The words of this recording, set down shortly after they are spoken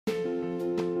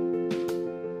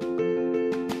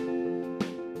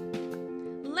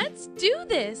do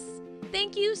this!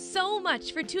 Thank you so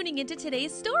much for tuning into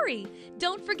today's story.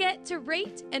 Don't forget to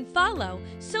rate and follow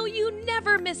so you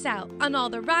never miss out on all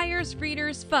the Ryers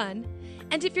Readers fun.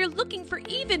 And if you're looking for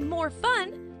even more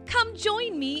fun, come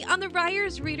join me on the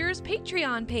Ryers Readers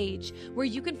Patreon page, where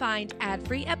you can find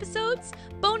ad-free episodes,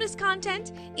 bonus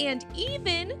content, and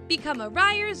even become a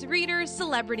Ryers Readers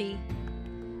celebrity.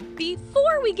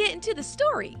 Before we get into the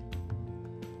story,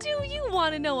 do you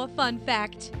want to know a fun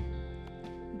fact?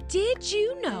 Did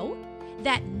you know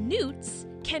that newts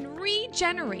can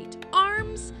regenerate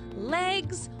arms,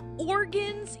 legs,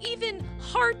 organs, even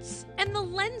hearts, and the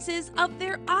lenses of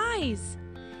their eyes?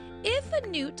 If a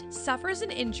newt suffers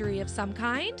an injury of some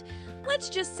kind, let's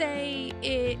just say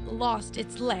it lost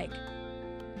its leg,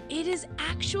 it is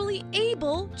actually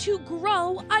able to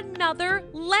grow another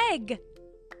leg.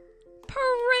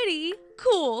 Pretty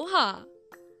cool, huh?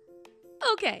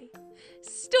 Okay,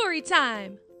 story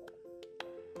time.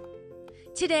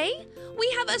 Today, we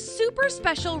have a super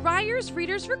special Ryers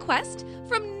Readers request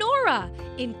from Nora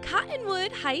in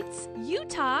Cottonwood Heights,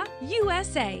 Utah,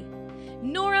 USA.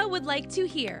 Nora would like to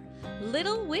hear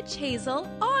Little Witch Hazel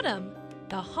Autumn,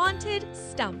 The Haunted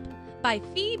Stump by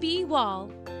Phoebe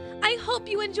Wall. I hope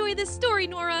you enjoy this story,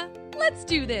 Nora. Let's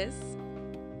do this.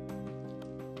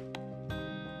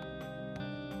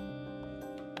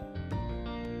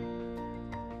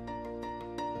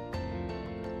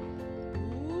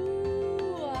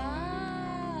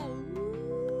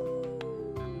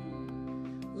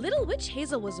 Little Witch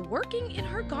Hazel was working in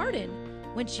her garden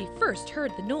when she first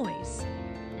heard the noise.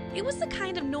 It was the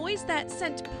kind of noise that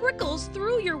sent prickles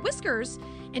through your whiskers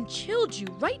and chilled you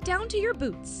right down to your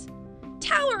boots.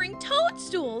 Towering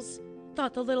toadstools,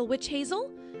 thought the Little Witch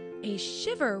Hazel, a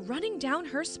shiver running down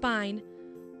her spine.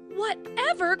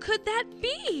 Whatever could that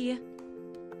be?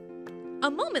 A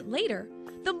moment later,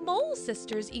 the Mole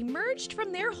sisters emerged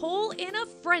from their hole in a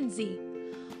frenzy.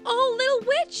 "Oh, Little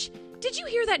Witch, did you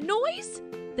hear that noise?"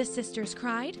 the sisters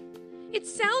cried. "It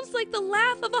sounds like the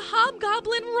laugh of a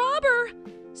hobgoblin robber,"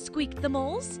 squeaked the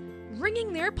moles,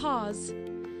 wringing their paws.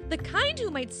 "The kind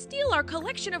who might steal our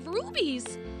collection of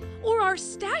rubies, or our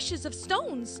stashes of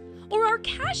stones, or our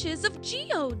caches of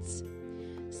geodes."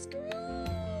 "Screw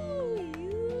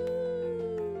you."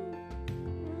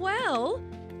 "Well,"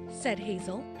 said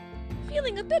Hazel,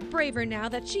 feeling a bit braver now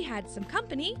that she had some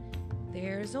company,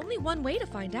 "there's only one way to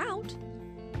find out."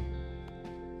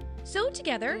 So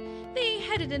together, they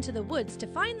headed into the woods to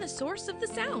find the source of the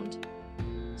sound.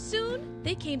 Soon,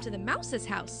 they came to the mouse's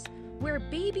house, where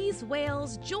baby's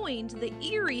wails joined the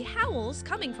eerie howls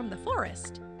coming from the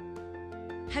forest.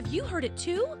 "Have you heard it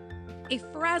too?" a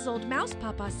frazzled mouse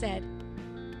papa said.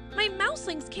 "My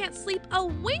mouselings can't sleep a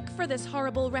wink for this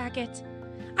horrible racket.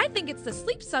 I think it's the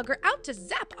sleep sucker out to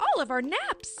zap all of our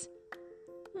naps."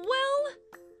 "Well,"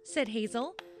 said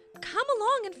Hazel, "come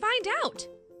along and find out."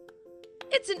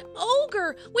 "It's an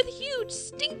ogre with huge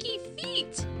stinky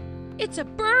feet. It's a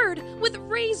bird with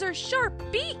razor-sharp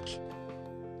beak."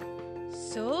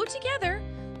 So together,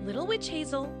 Little Witch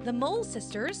Hazel, the Mole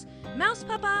sisters, Mouse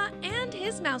Papa, and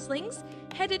his mouselings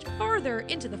headed farther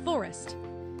into the forest.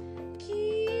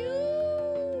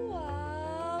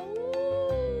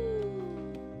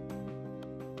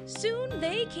 Soon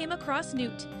they came across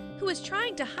Newt, who was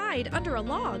trying to hide under a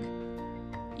log.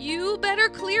 "You better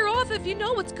clear off if you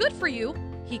know what's good for you,"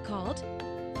 he called.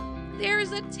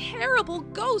 "There's a terrible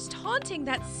ghost haunting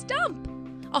that stump.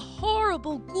 A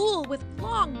horrible ghoul with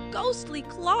long ghostly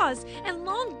claws and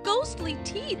long ghostly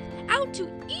teeth out to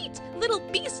eat little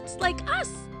beasts like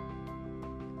us."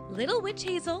 Little Witch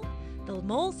Hazel, the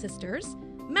Mole sisters,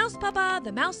 Mouse Papa,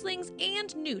 the mouselings,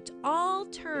 and Newt all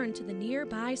turned to the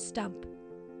nearby stump.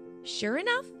 Sure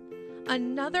enough,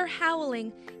 another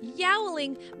howling,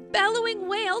 yowling, bellowing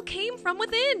wail came from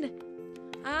within.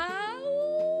 "Ow!"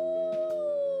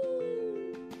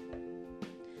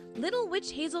 Little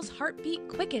Witch Hazel's heartbeat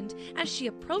quickened as she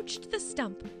approached the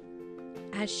stump.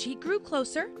 As she grew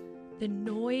closer, the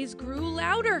noise grew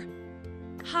louder.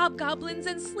 Hobgoblins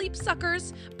and sleep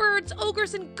suckers, birds,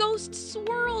 ogres, and ghosts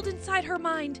swirled inside her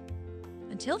mind.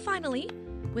 Until finally,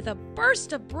 with a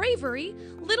burst of bravery,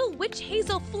 Little Witch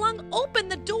Hazel flung open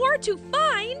the door to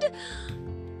find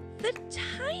the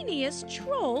tiniest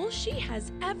troll she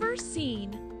has ever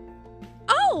seen.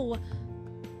 "Oh!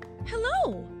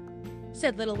 Hello,"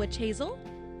 said Little Witch Hazel.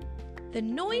 The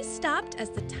noise stopped as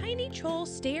the tiny troll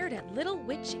stared at Little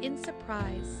Witch in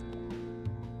surprise.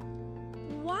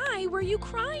 "Why were you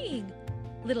crying?"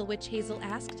 Little Witch Hazel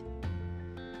asked.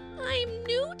 "I'm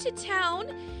new to town,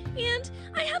 and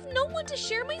I have no one to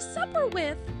share my supper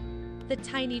with," the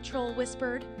tiny troll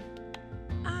whispered.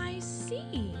 "I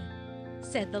see,"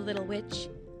 said the little witch.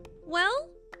 Well,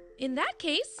 in that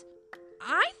case,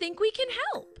 I think we can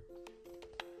help.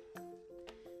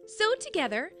 So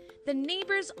together, the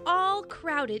neighbors all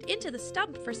crowded into the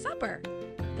stump for supper.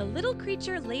 The little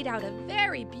creature laid out a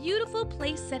very beautiful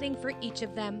place setting for each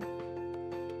of them.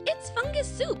 It's fungus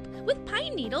soup with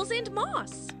pine needles and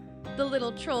moss. The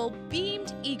little troll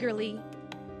beamed eagerly.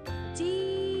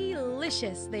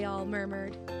 Delicious, they all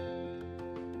murmured.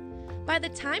 By the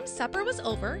time supper was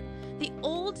over, the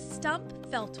old stump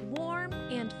felt warm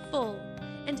and full,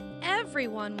 and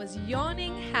everyone was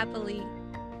yawning happily.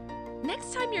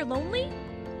 Next time you're lonely,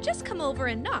 just come over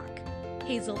and knock,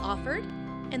 Hazel offered,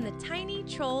 and the tiny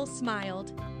troll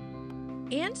smiled.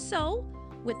 And so,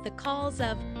 with the calls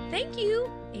of thank you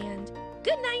and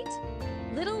good night,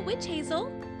 little witch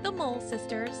Hazel, the mole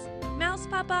sisters, Mouse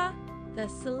Papa, the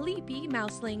sleepy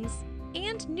mouselings,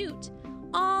 and Newt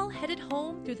all headed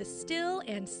home through the still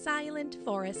and silent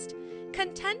forest,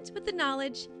 content with the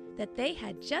knowledge that they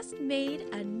had just made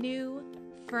a new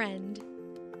friend.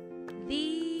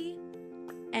 The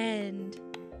end.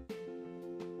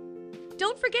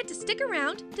 Don't forget to stick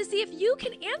around to see if you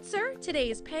can answer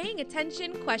today's paying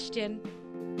attention question.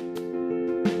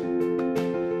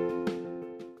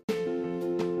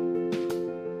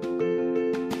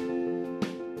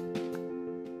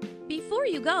 Before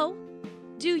you go,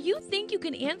 do you think you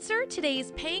can answer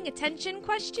today's paying attention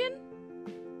question?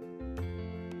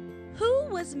 Who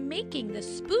was making the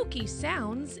spooky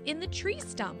sounds in the tree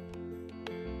stump?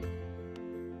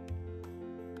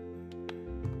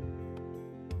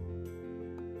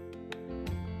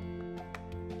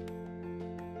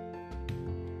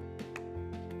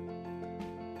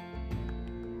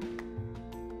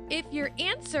 If your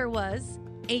answer was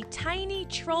a tiny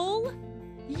troll,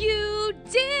 you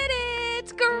did it!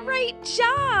 Great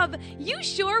job! You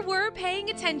sure were paying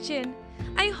attention.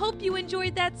 I hope you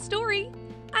enjoyed that story.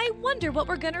 I wonder what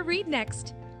we're going to read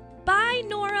next. Bye,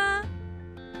 Nora!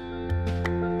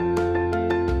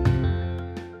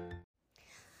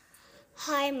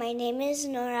 Hi, my name is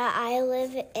Nora. I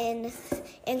live in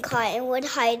Cottonwood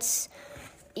Heights,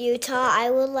 Utah. I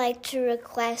would like to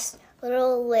request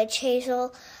Little Witch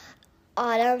Hazel,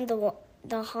 Autumn,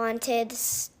 the Haunted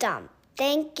Stump.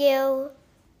 Thank you.